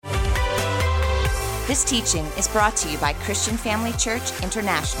This teaching is brought to you by Christian Family Church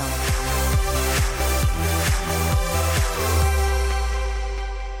International.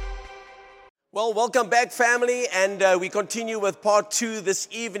 Well, welcome back, family, and we continue with part 2 this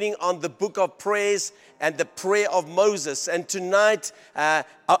evening on the book of prayers and the prayer of Moses. And tonight,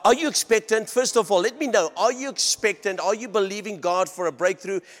 are you expectant? First of all, let me know, are you expectant? Are you believing God for a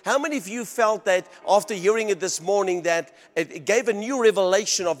breakthrough? How many of you felt that after hearing it this morning that it gave a new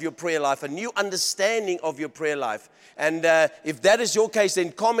revelation of your prayer life, a new understanding of your prayer life? And if that is your case,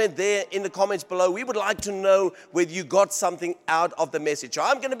 then comment there in the comments below. We would like to know whether you got something out of the message. So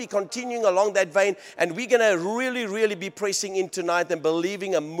I'm going to be continuing along that vein, and we're going to really be pressing in tonight and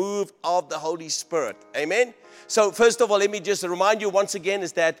believing a move of the Holy Spirit. Amen? So first of all, let me just remind you once again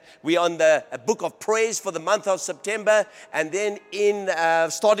is that we are on the book of prayers for the month of September. And then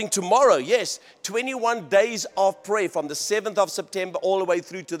starting tomorrow, 21 days of prayer from the 7th of September all the way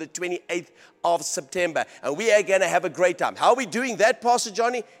through to the 28th of September. And we are going to have a great time. How are we doing that, Pastor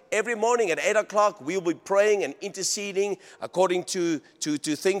Johnny? Every morning at 8 o'clock, we'll be praying and interceding according to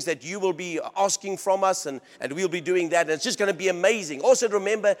things that you will be asking from us, and we'll be doing that. And it's just going to be amazing. Also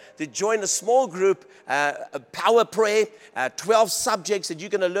remember to join a small group, a power prayer, 12 subjects that you're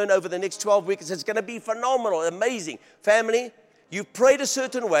going to learn over the next 12 weeks. It's going to be phenomenal, amazing. Family, you prayed a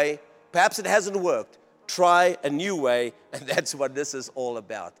certain way, perhaps it hasn't worked. Try a new way, and that's what this is all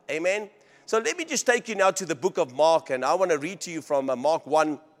about. Amen? So let me just take you now to the book of Mark, and I want to read to you from Mark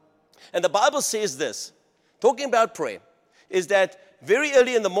 1. And the Bible says this, talking about prayer, is that very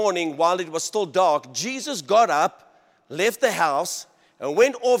early in the morning, while it was still dark, Jesus got up, left the house, and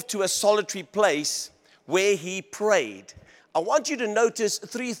went off to a solitary place where he prayed. I want you to notice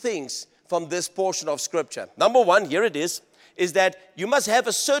 3 things from this portion of Scripture. Number 1, here it is that you must have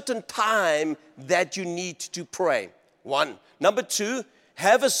a certain time that you need to pray. 1. Number 2,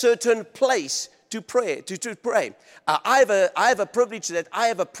 have a certain place to pray. I have a privilege that I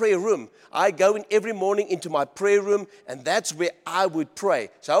have a prayer room. I go in every morning into my prayer room, and that's where I would pray.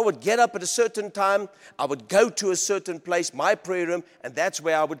 So I would get up at a certain time. I would go to a certain place, my prayer room, and that's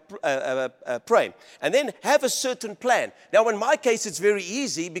where I would pray. And then have a certain plan. Now, in my case, it's very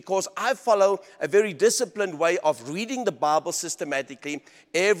easy because I follow a very disciplined way of reading the Bible systematically,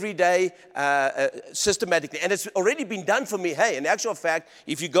 every day, systematically. And it's already been done for me. Hey, in actual fact,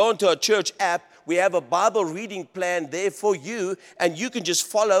 if you go into a church app, we have a Bible reading plan there for you, and you can just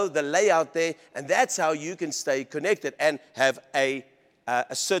follow the layout there, and that's how you can stay connected and have a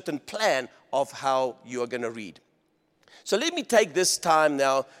certain plan of how you are going to read. So let me take this time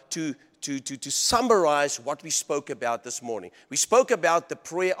now to summarize what we spoke about this morning. We spoke about the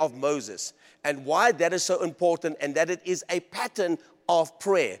prayer of Moses and why that is so important, and that it is a pattern of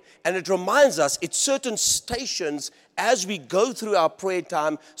prayer. And it reminds us, it's certain stations as we go through our prayer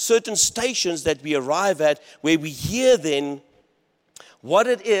time, certain stations that we arrive at where we hear then what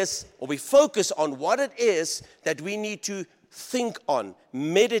it is, or we focus on what it is that we need to think on,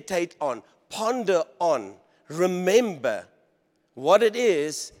 meditate on, ponder on, remember what it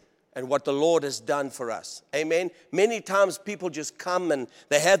is and what the Lord has done for us. Amen. Many times people just come and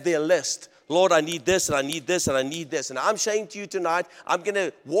they have their list. Lord, I need this, and I need this, and I need this. And I'm saying to you tonight, I'm going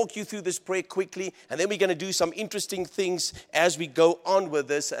to walk you through this prayer quickly, and then we're going to do some interesting things as we go on with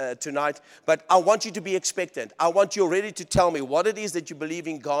this tonight. But I want you to be expectant. I want you already to tell me what it is that you believe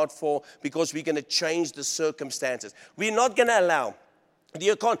in God for, because we're going to change the circumstances. We're not going to allow the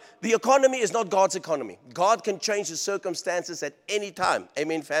economy is not God's economy. God can change the circumstances at any time.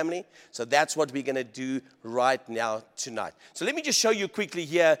 Amen, family? So that's what we're going to do right now tonight. So let me just show you quickly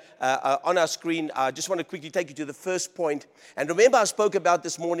here on our screen. I just want to quickly take you to the first point. And remember, I spoke about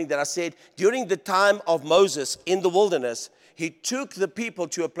this morning that I said during the time of Moses in the wilderness, he took the people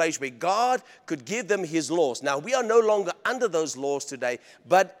to a place where God could give them his laws. Now, we are no longer under those laws today,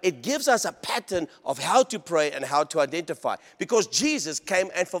 but it gives us a pattern of how to pray and how to identify. Because Jesus came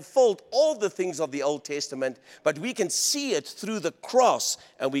and fulfilled all the things of the Old Testament, but we can see it through the cross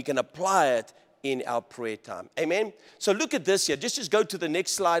and we can apply it in our prayer time. Amen? So look at this here. Just go to the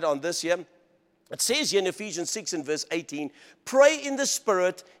next slide on this here. It says here in Ephesians 6 and verse 18, pray in the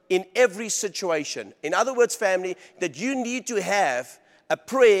Spirit in every situation. In other words, family, that you need to have a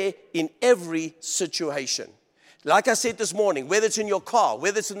prayer in every situation. Like I said this morning, whether it's in your car,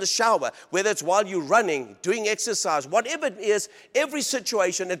 whether it's in the shower, whether it's while you're running, doing exercise, whatever it is, every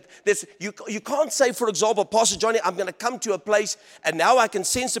situation, you can't say, for example, Pastor Johnny, I'm going to come to a place and now I can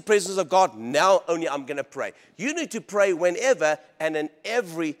sense the presence of God. Now only I'm going to pray. You need to pray whenever and in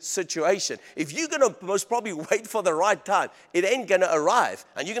every situation. If you're going to most probably wait for the right time, it ain't going to arrive.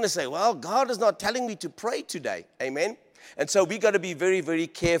 And you're going to say, well, God is not telling me to pray today. Amen. And so we got to be very, very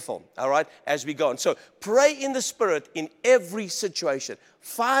careful, all right, as we go on. So pray in the Spirit in every situation.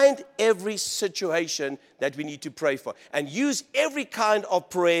 Find every situation that we need to pray for. And use every kind of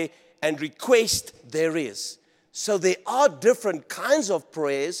prayer and request there is. So there are different kinds of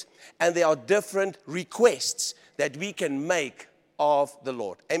prayers and there are different requests that we can make of the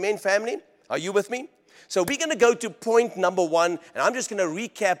Lord. Amen, family? Are you with me? So we're going to go to point number 1, and I'm just going to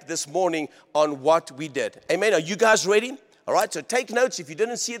recap this morning on what we did. Amen. Are you guys ready? All right, so take notes if you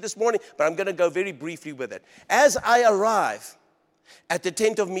didn't see it this morning, but I'm going to go very briefly with it. As I arrive at the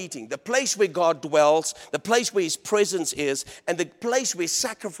tent of meeting, the place where God dwells, the place where His presence is, and the place where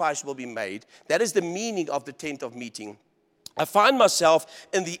sacrifice will be made, that is the meaning of the tent of meeting. I find myself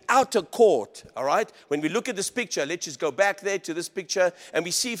in the outer court, all right? When we look at this picture, let's just go back there to this picture, and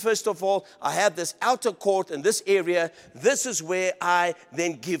we see, first of all, I have this outer court in this area. This is where I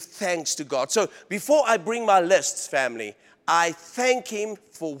then give thanks to God. So before I bring my lists, family, I thank Him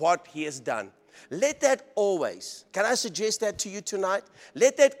for what He has done. Let that always, can I suggest that to you tonight?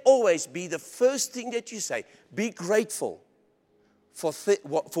 Let that always be the first thing that you say. Be grateful for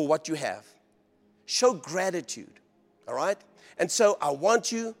what you have. Show gratitude. All right? And so I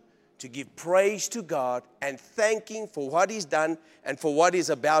want you to give praise to God and thank Him for what He's done and for what He's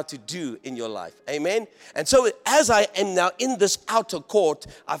about to do in your life. Amen? And so as I am now in this outer court,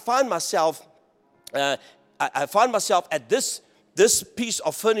 I find myself at this piece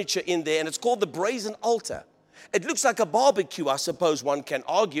of furniture in there, and it's called the brazen altar. It looks like a barbecue, I suppose one can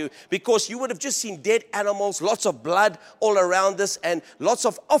argue, because you would have just seen dead animals, lots of blood all around this, and lots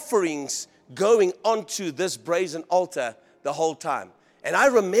of offerings going onto this brazen altar the whole time. And I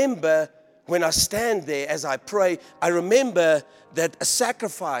remember when I stand there as I pray, I remember that a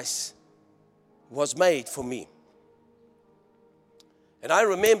sacrifice was made for me. And I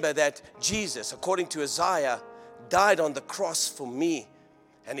remember that Jesus, according to Isaiah, died on the cross for me.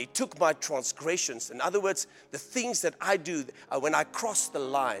 And He took my transgressions. In other words, the things that I do when I cross the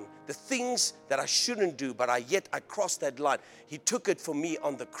line, the things that I shouldn't do, but yet I cross that line. He took it for me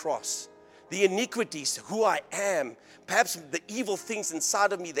on the cross. The iniquities, who I am, perhaps the evil things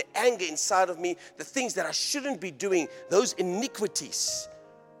inside of me, the anger inside of me, the things that I shouldn't be doing, those iniquities,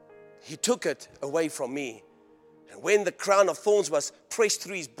 He took it away from me. And when the crown of thorns was pressed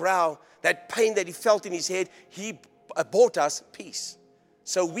through His brow, that pain that He felt in His head, He brought us peace.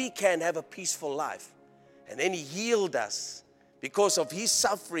 So we can have a peaceful life. And then He healed us because of His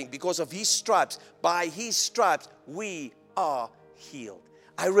suffering, because of His stripes. By His stripes, we are healed.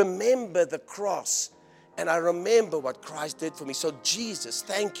 I remember the cross, and I remember what Christ did for me. So Jesus,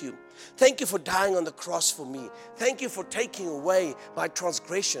 thank you. Thank you for dying on the cross for me. Thank you for taking away my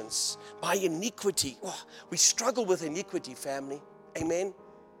transgressions, my iniquity. Oh, we struggle with iniquity, family. Amen.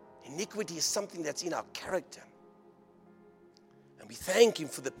 Iniquity is something that's in our character. And we thank Him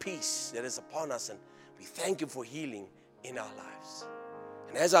for the peace that is upon us, and we thank Him for healing in our lives.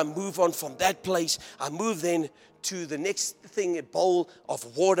 And as I move on from that place, I move then to the next thing, a bowl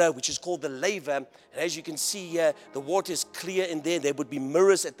of water, which is called the laver. And as you can see here, the water is clear in there. There would be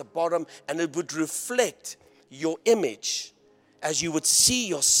mirrors at the bottom, and it would reflect your image as you would see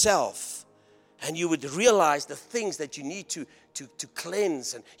yourself. And you would realize the things that you need to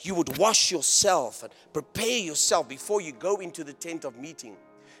cleanse. And you would wash yourself and prepare yourself before you go into the tent of meeting.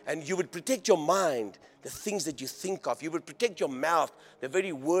 And you would protect your mind, the things that you think of. You would protect your mouth, the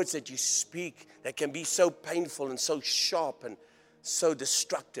very words that you speak that can be so painful and so sharp and so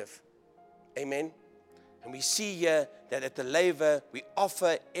destructive. Amen. And we see here that at the laver, we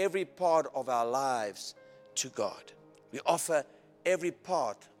offer every part of our lives to God. We offer every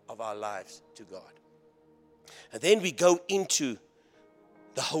part of our lives to God. And then we go into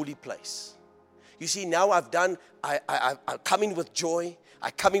the holy place. You see, now I come in with joy. I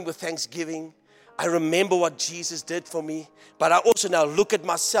come in with thanksgiving. I remember what Jesus did for me. But I also now look at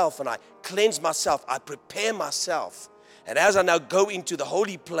myself and I cleanse myself. I prepare myself. And as I now go into the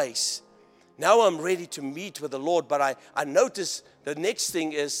holy place, now I'm ready to meet with the Lord. But I notice the next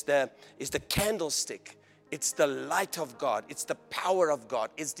thing is the candlestick. It's the light of God. It's the power of God.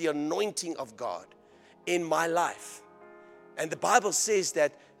 It's the anointing of God in my life. And the Bible says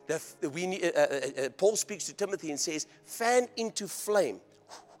that Paul speaks to Timothy and says, fan into flame.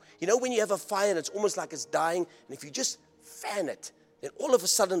 You know, when you have a fire and it's almost like it's dying, and if you just fan it, then all of a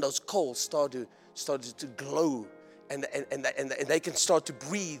sudden those coals start to glow, and they can start to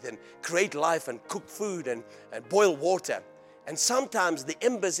breathe and create life and cook food and boil water. And sometimes the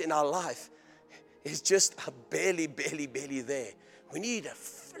embers in our life is just barely there. We need a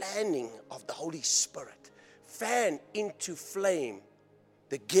fanning of the Holy Spirit. Fan into flame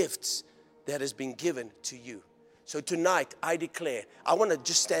the gifts that has been given to you. So tonight, I declare, I want to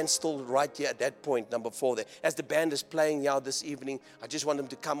just stand still right here at that point, number 4 there. As the band is playing now this evening, I just want them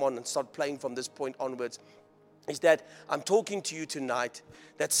to come on and start playing from this point onwards. Is that I'm talking to you tonight,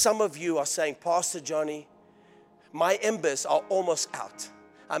 that some of you are saying, Pastor Johnny, my embers are almost out.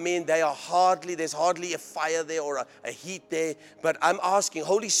 I mean, there's hardly a fire there or a heat there. But I'm asking,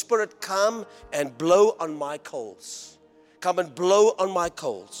 Holy Spirit, come and blow on my coals. Come and blow on my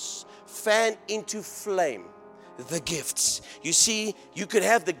coals. Fan into flame the gifts. You see, you could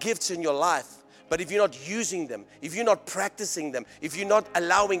have the gifts in your life, but if you're not using them, if you're not practicing them, if you're not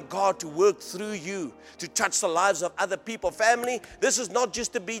allowing God to work through you to touch the lives of other people, family, this is not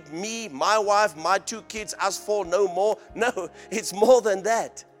just to be me, my wife, my 2 kids, us 4, no more. No, it's more than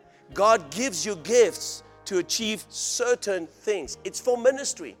that. God gives you gifts to achieve certain things. It's for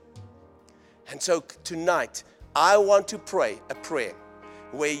ministry. And so tonight, I want to pray a prayer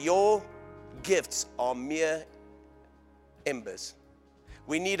where your gifts are mere embers.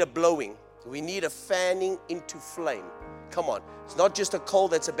 We need a blowing. We need a fanning into flame. Come on. It's not just a coal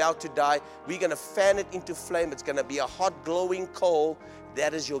that's about to die. We're going to fan it into flame. It's going to be a hot, glowing coal.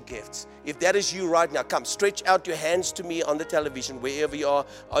 That is your gifts. If that is you right now, come, stretch out your hands to me on the television, wherever you are,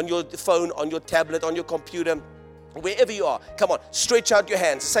 on your phone, on your tablet, on your computer, wherever you are. Come on, stretch out your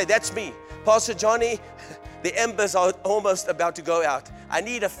hands. Say, that's me. Pastor Johnny, the embers are almost about to go out. I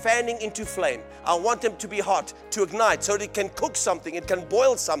need a fanning into flame. I want them to be hot, to ignite, so that it can cook something, it can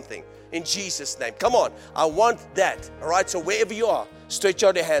boil something in Jesus' name. Come on, I want that. All right, so wherever you are, stretch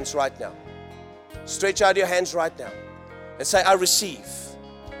out your hands right now. Stretch out your hands right now and say, I receive.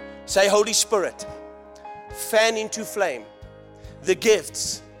 Say, Holy Spirit, fan into flame the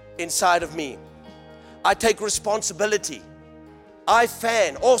gifts inside of me. I take responsibility. I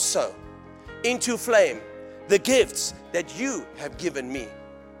fan also into flame the gifts that you have given me.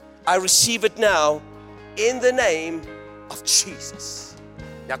 I receive it now in the name of Jesus.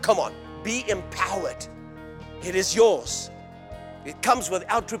 Now come on, be empowered. It is yours. It comes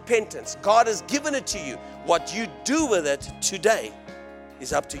without repentance. God has given it to you. What you do with it today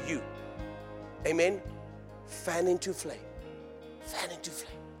is up to you. Amen. Fan into flame. Fan into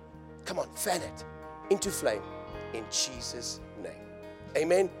flame. Come on, fan it into flame in Jesus' name.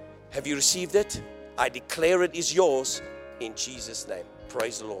 Amen. Have you received it? I declare it is yours in Jesus' name.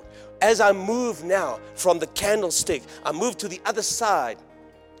 Praise the Lord. As I move now from the candlestick, I move to the other side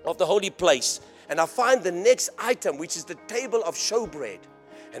of the holy place, and I find the next item, which is the table of showbread.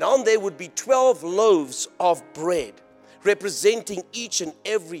 And on there would be 12 loaves of bread, representing each and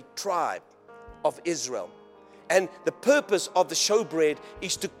every tribe of Israel. And the purpose of the showbread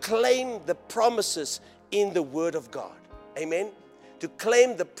is to claim the promises in the Word of God. Amen? To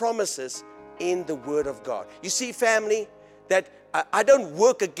claim the promises in the Word of God. You see, family, that I don't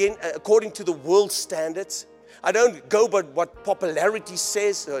work again according to the world standards. I don't go by what popularity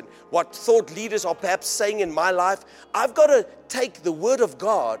says or what thought leaders are perhaps saying in my life. I've got to take the Word of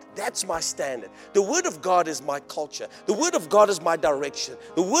God. That's my standard. The Word of God is my culture. The Word of God is my direction.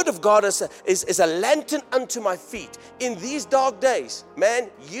 The Word of God is a lantern unto my feet. In these dark days, man,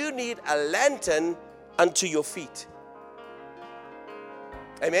 you need a lantern unto your feet.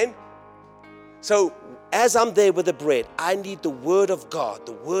 Amen? So, as I'm there with the bread, I need the Word of God,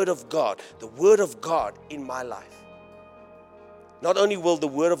 the Word of God, the Word of God in my life. Not only will the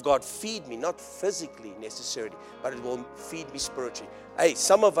Word of God feed me, not physically necessarily, but it will feed me spiritually. Hey,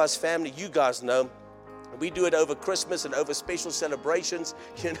 some of us, family, you guys know, we do it over Christmas and over special celebrations.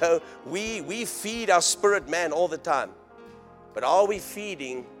 You know, we feed our spirit man all the time. But are we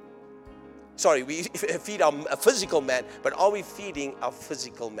feeding, we feed our physical man, but are we feeding our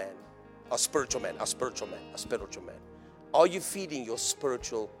physical man? Our spiritual man, our spiritual man, our spiritual man. Are you feeding your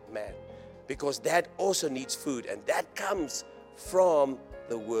spiritual man? Because that also needs food, and that comes from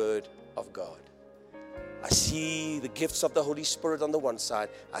the Word of God. I see the gifts of the Holy Spirit on the one side.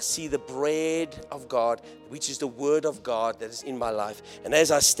 I see the bread of God, which is the Word of God that is in my life. And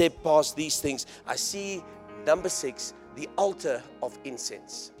as I step past these things, I see, number 6, the altar of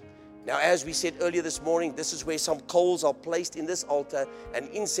incense. Now, as we said earlier this morning, this is where some coals are placed in this altar and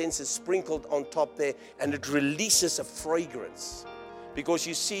incense is sprinkled on top there, and it releases a fragrance. Because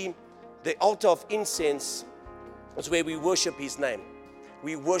you see, the altar of incense is where we worship His name.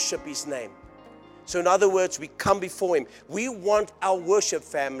 We worship His name. So in other words, we come before Him. We want our worship,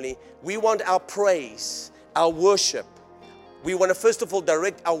 family. We want our praise, our worship. We want to first of all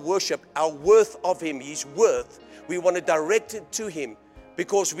direct our worship, our worth of Him, His worth. We want to direct it to Him,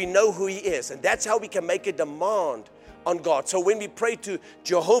 because we know who He is. And that's how we can make a demand on God. So when we pray to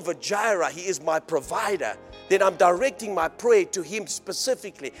Jehovah Jireh, He is my provider, then I'm directing my prayer to Him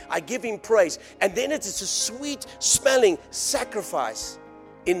specifically. I give Him praise. And then it is a sweet smelling sacrifice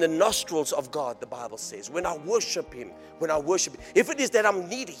in the nostrils of God, the Bible says. When I worship Him, if it is that I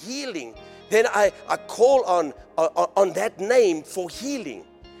need healing, then I call on that name for healing.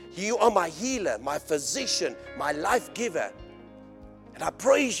 You are my healer, my physician, my life giver. And I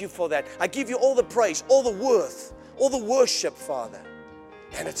praise You for that. I give You all the praise, all the worth, all the worship, Father.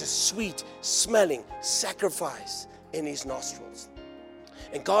 And it's a sweet smelling sacrifice in His nostrils.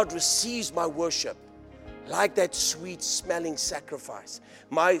 And God receives my worship like that sweet smelling sacrifice.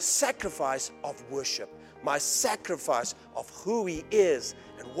 My sacrifice of worship. My sacrifice of who He is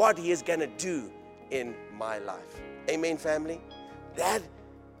and what He is going to do in my life. Amen, family? That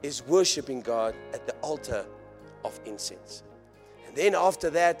is worshiping God at the altar of incense. And then after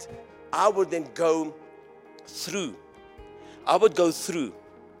that, I would then go through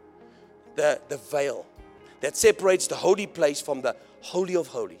the veil that separates the holy place from the Holy of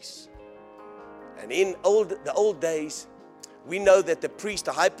Holies. And in the old days, we know that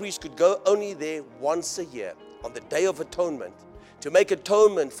the high priest could go only there once a year on the Day of Atonement to make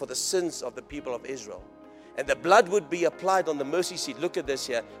atonement for the sins of the people of Israel. And the blood would be applied on the mercy seat. Look at this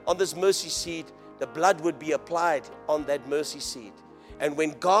here. On this mercy seat, the blood would be applied on that mercy seat. And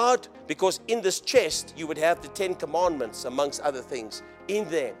when God, because in this chest, you would have the 10 commandments, amongst other things, in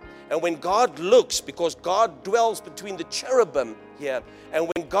there. And when God looks, because God dwells between the cherubim here,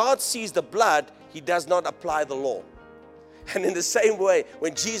 and when God sees the blood, He does not apply the law. And in the same way,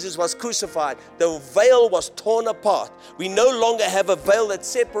 when Jesus was crucified, the veil was torn apart. We no longer have a veil that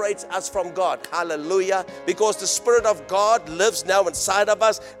separates us from God. Hallelujah. Because the Spirit of God lives now inside of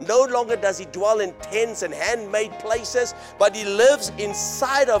us. No longer does He dwell in tents and handmade places, but He lives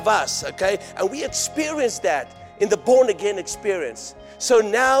inside of us. Okay? And we experience that in the born again experience. So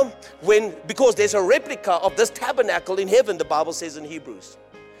now, because there's a replica of this tabernacle in heaven, the Bible says in Hebrews.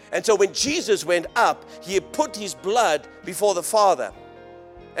 And so when Jesus went up, He put His blood before the Father.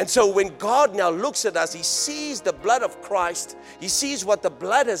 And so when God now looks at us, He sees the blood of Christ. He sees what the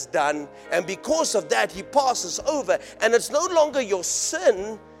blood has done. And because of that, He passes over. And it's no longer your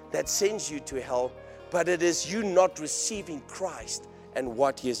sin that sends you to hell, but it is you not receiving Christ and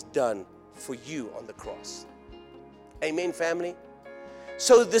what He has done for you on the cross. Amen, family?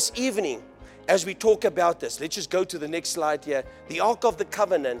 So this evening, as we talk about this, let's just go to the next slide here. The Ark of the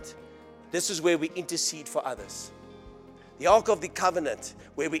Covenant, this is where we intercede for others. The Ark of the Covenant,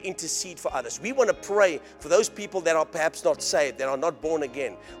 where we intercede for others. We want to pray for those people that are perhaps not saved, that are not born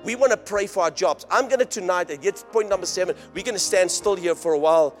again. We want to pray for our jobs. I'm going to tonight, get point number 7, we're going to stand still here for a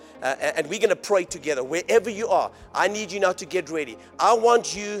while and we're going to pray together. Wherever you are, I need you now to get ready. I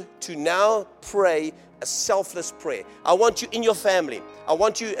want you to now pray a selfless prayer. I want you in your family. I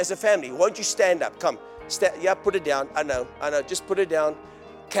want you as a family. Won't you stand up? Come. Yeah, put it down. I know. Just put it down.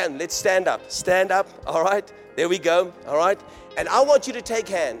 Let's stand up. Stand up. All right. There we go. All right. And I want you to take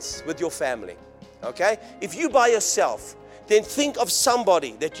hands with your family. Okay. If you by yourself, then think of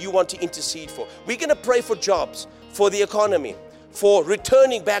somebody that you want to intercede for. We're going to pray for jobs, for the economy, for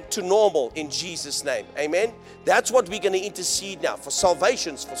returning back to normal in Jesus' name. Amen. That's what we're going to intercede now, for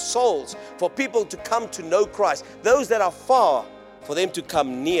salvations, for souls, for people to come to know Christ. Those that are far, for them to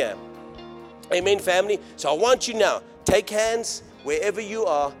come near. Amen, family. So I want you now, take hands wherever you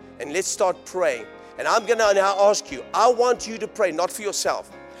are, and let's start praying. And I'm going to now ask you, I want you to pray, not for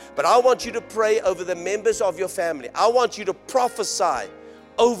yourself, but I want you to pray over the members of your family. I want you to prophesy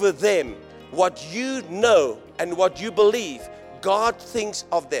over them what you know and what you believe God thinks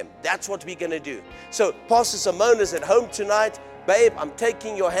of them. That's what we're going to do. So Pastor Simona's at home tonight. Babe, I'm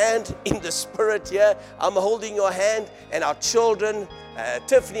taking your hand in the Spirit here. I'm holding your hand, and our children,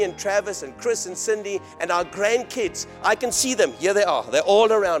 Tiffany and Travis and Chris and Cindy, and our grandkids. I can see them. Here they are. They're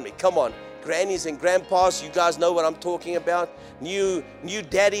all around me. Come on. Grannies and grandpas, you guys know what I'm talking about. New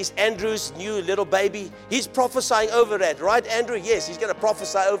daddies. Andrew's new little baby. He's prophesying over that. Right, Andrew? Yes, he's going to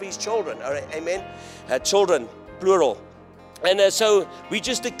prophesy over his children. All right, amen. Children, plural. And so we're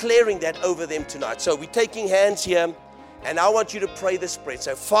just declaring that over them tonight. So we're taking hands here, and I want you to pray this prayer.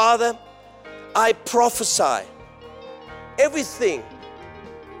 So, Father, I prophesy everything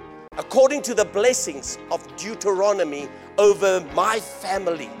according to the blessings of Deuteronomy over my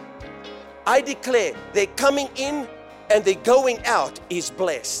family. I declare their coming in and their going out is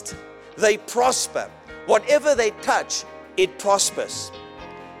blessed. They prosper. Whatever they touch, it prospers.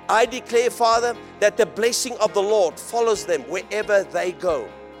 I declare, Father, that the blessing of the Lord follows them wherever they go.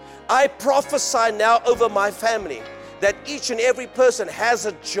 I prophesy now over my family that each and every person has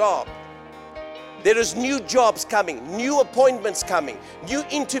a job. There is new jobs coming, new appointments coming, new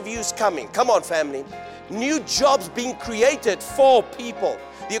interviews coming. Come on, family. New jobs being created for people.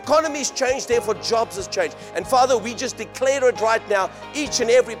 The economy's changed, therefore jobs has changed. And Father, we just declare it right now, each and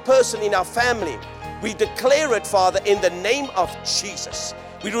every person in our family. We declare it, Father, in the name of Jesus.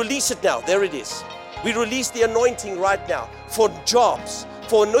 We release it now. There it is. We release the anointing right now for jobs,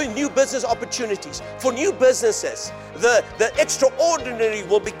 for new business opportunities, for new businesses. The extraordinary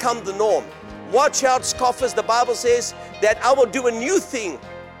will become the norm. Watch out, scoffers. The Bible says that I will do a new thing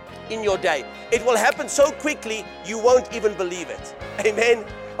in your day. It will happen so quickly, you won't even believe it. Amen.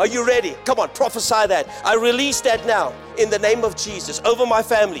 Are you ready? Come on, prophesy that. I release that now in the name of Jesus over my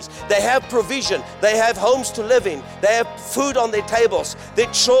families. They have provision. They have homes to live in. They have food on their tables.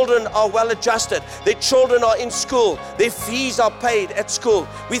 Their children are well adjusted. Their children are in school. Their fees are paid at school.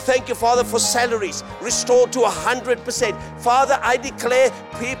 We thank you, Father, for salaries restored to 100%. Father, I declare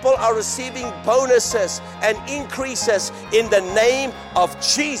people are receiving bonuses and increases in the name of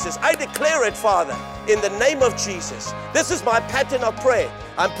Jesus. I declare it, Father, in the name of Jesus. This is my pattern of prayer.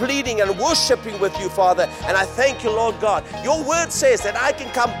 I'm pleading and worshiping with you, Father, and I thank you, Lord God. Your word says that I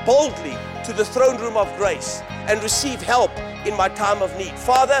can come boldly to the throne room of grace and receive help in my time of need.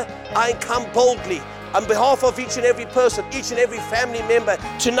 Father, I come boldly on behalf of each and every person, each and every family member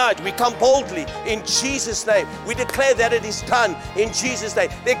tonight. We come boldly in Jesus' name. We declare that it is done in Jesus' name.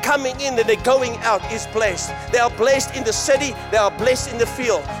 They're coming in and they're going out is blessed. They are blessed in the city. They are blessed in the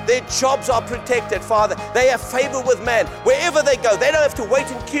field. Their jobs are protected, Father. They have favor with man. Wherever they go, they don't have to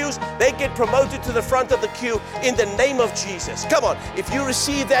wait in queues. They get promoted to the front of the queue in the name of Jesus. Come on, if you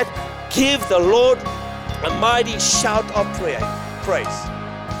receive that, give the Lord a mighty shout of praise.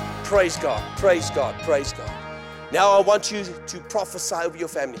 Praise God, praise God, praise God. Now I want you to prophesy over your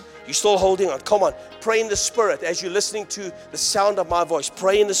family. You're still holding on. Come on, pray in the Spirit as you're listening to the sound of my voice.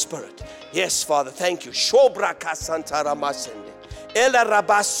 Pray in the Spirit. Yes, Father, thank you.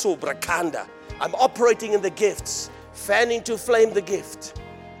 I'm operating in the gifts, fanning to flame the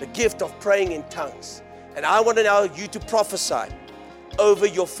gift of praying in tongues. And I want to now you to prophesy over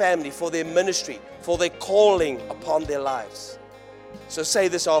your family for their ministry, for their calling upon their lives. So say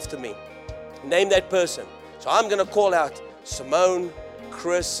this after me. Name that person. So I'm going to call out Simone,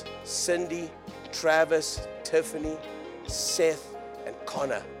 Chris, Cindy, Travis, Tiffany, Seth, and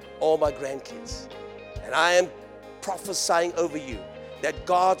Connor, all my grandkids. And I am prophesying over you that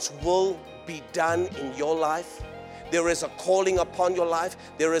God's will be done in your life. There is a calling upon your life.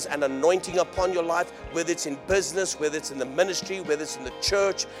 There is an anointing upon your life, whether it's in business, whether it's in the ministry, whether it's in the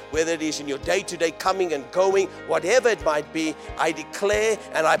church, whether it is in your day-to-day coming and going, whatever it might be. I declare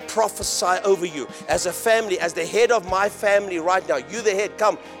and I prophesy over you as a family, as the head of my family right now. You the head,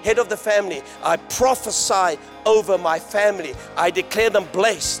 come, head of the family. I prophesy over my family. I declare them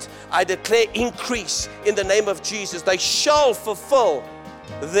blessed. I declare increase in the name of Jesus. They shall fulfill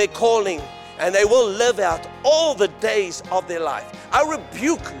their calling, and they will live out all the days of their life. I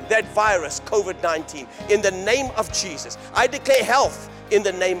rebuke that virus, COVID-19, in the name of Jesus. I declare health in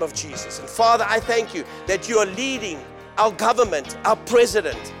the name of Jesus. And Father, I thank you that you are leading our government, our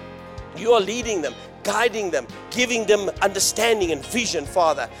president. You are leading them, guiding them, giving them understanding and vision,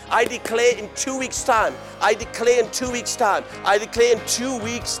 Father. I declare in 2 weeks' time, I declare in 2 weeks' time,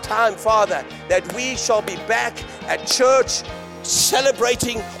 Father, that we shall be back at church,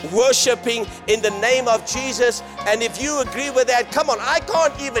 celebrating, worshiping in the name of Jesus. And if you agree with that, come on, I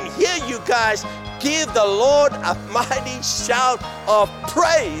can't even hear you guys. Give the Lord a mighty shout of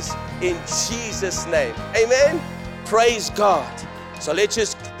praise in Jesus' name. Amen. Praise God. So let's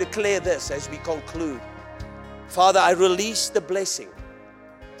just declare this as we conclude. Father, I release the blessing.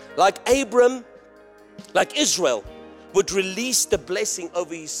 Like Abram, like Israel would release the blessing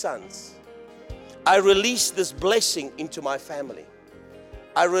over his sons. I release this blessing into my family.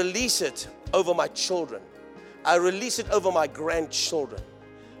 I release it over my children. I release it over my grandchildren.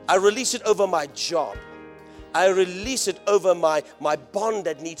 I release it over my job. I release it over my bond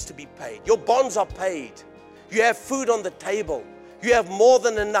that needs to be paid. Your bonds are paid. You have food on the table. You have more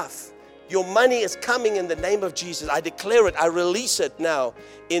than enough. Your money is coming in the name of Jesus. I declare it. I release it now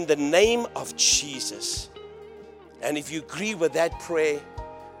in the name of Jesus. And if you agree with that prayer,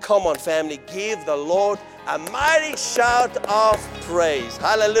 come on, family, give the Lord a mighty shout of praise.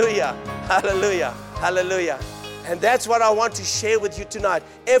 Hallelujah, hallelujah, hallelujah. And that's what I want to share with you tonight.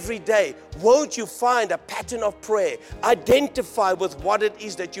 Every day, won't you find a pattern of prayer? Identify with what it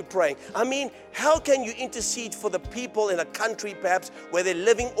is that you're praying. I mean, how can you intercede for the people in a country perhaps where they're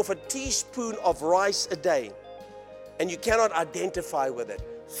living off a teaspoon of rice a day and you cannot identify with it?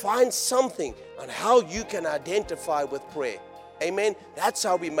 Find something on how you can identify with prayer. Amen. That's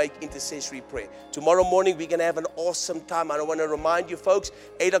how we make intercessory prayer. Tomorrow morning, we're going to have an awesome time. I want to remind you folks,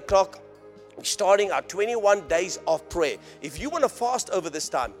 8 o'clock, we're starting our 21 days of prayer. If you want to fast over this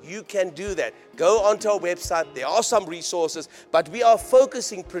time, you can do that. Go onto our website. There are some resources, but we are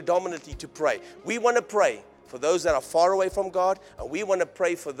focusing predominantly to pray. We want to pray for those that are far away from God, and we want to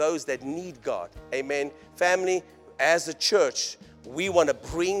pray for those that need God. Amen. Family, as a church, we want to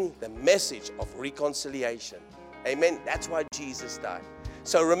bring the message of reconciliation. Amen. That's why Jesus died.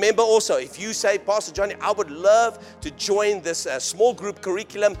 So remember also, if you say, Pastor Johnny, I would love to join this small group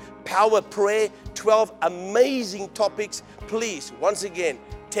curriculum, Power Prayer, 12 amazing topics. Please, once again,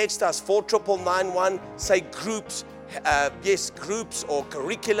 text us 49991, say groups, groups or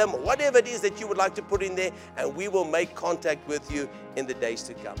curriculum, or whatever it is that you would like to put in there, and we will make contact with you in the days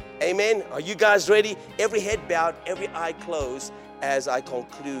to come. Amen. Are you guys ready? Every head bowed, every eye closed as I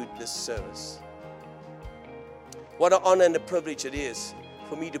conclude this service. What an honor and a privilege it is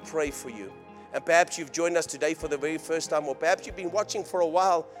for me to pray for you. And perhaps you've joined us today for the very first time, or perhaps you've been watching for a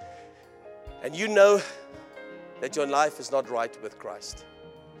while, and you know that your life is not right with Christ.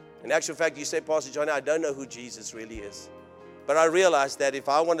 In actual fact, you say, Pastor Johnny, I don't know who Jesus really is. But I realize that if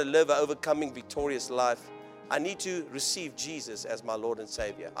I want to live an overcoming, victorious life, I need to receive Jesus as my Lord and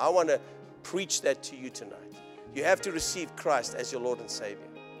Savior. I want to preach that to you tonight. You have to receive Christ as your Lord and Savior.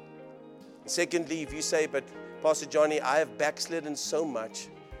 Secondly, if you say, but Pastor Johnny, I have backslidden so much.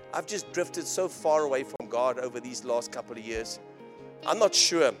 I've just drifted so far away from God over these last couple of years. I'm not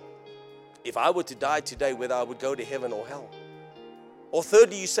sure if I were to die today, whether I would go to heaven or hell. Or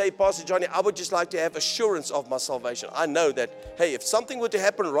thirdly, you say, Pastor Johnny, I would just like to have assurance of my salvation. I know that, hey, if something were to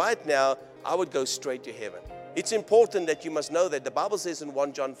happen right now, I would go straight to heaven. It's important that you must know that. The Bible says in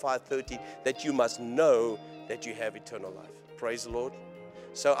 1 John 5:13 that you must know that you have eternal life. Praise the Lord.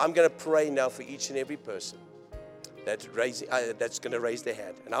 So I'm going to pray now for each and every person that's going to raise their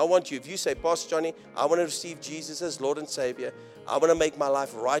hand. And I want you, if you say, Pastor Johnny, I want to receive Jesus as Lord and Savior. I want to make my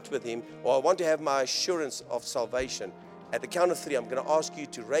life right with Him, or I want to have my assurance of salvation. At the count of 3, I'm going to ask you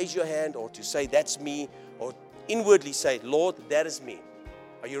to raise your hand or to say, that's me, or inwardly say, Lord, that is me.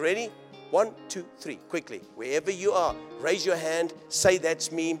 Are you ready? 1, 2, 3, quickly. Wherever you are, raise your hand, say,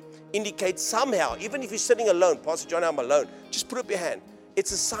 that's me. Indicate somehow, even if you're sitting alone, Pastor Johnny, I'm alone, just put up your hand.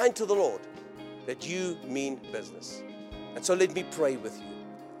 It's a sign to the Lord that you mean business. And so let me pray with you.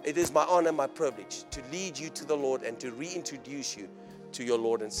 It is my honor, my privilege to lead you to the Lord and to reintroduce you to your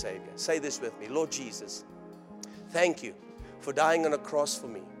Lord and Savior. Say this with me. Lord Jesus, thank you for dying on a cross for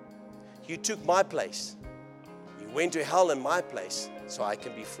me. You took my place. You went to hell in my place so I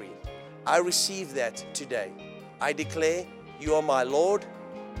can be free. I receive that today. I declare you are my Lord.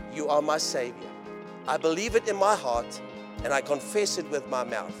 You are my Savior. I believe it in my heart and I confess it with my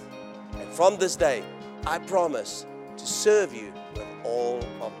mouth. And from this day, I promise to serve you with all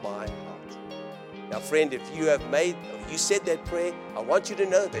of my heart. Now, friend, if you said that prayer, I want you to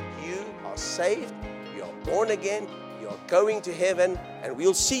know that you are saved, you are born again, you are going to heaven, and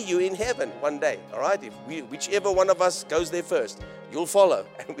we'll see you in heaven one day, all right? Whichever one of us goes there first, you'll follow,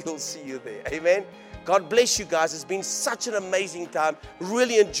 and we'll see you there. Amen? God bless you guys. It's been such an amazing time.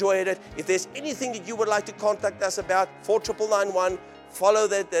 Really enjoyed it. If there's anything that you would like to contact us about, 49991, follow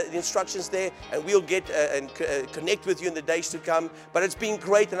the instructions there, and we'll get and connect with you in the days to come. But it's been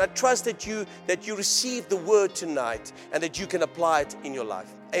great, and I trust that you received the word tonight and that you can apply it in your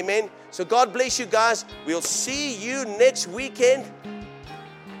life. Amen. So God bless you guys. We'll see you next weekend.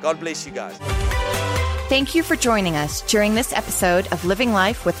 God bless you guys. Thank you for joining us during this episode of Living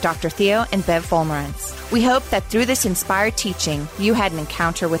Life with Dr. Theo and Bev Wolmarans. We hope that through this inspired teaching, you had an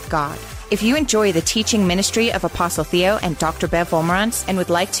encounter with God. If you enjoy the teaching ministry of Apostle Theo and Dr. Bev Wolmarans and would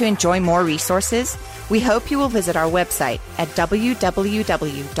like to enjoy more resources, we hope you will visit our website at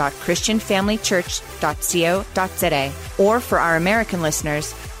www.christianfamilychurch.co.za, or for our American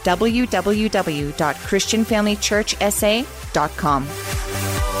listeners, www.christianfamilychurchsa.com.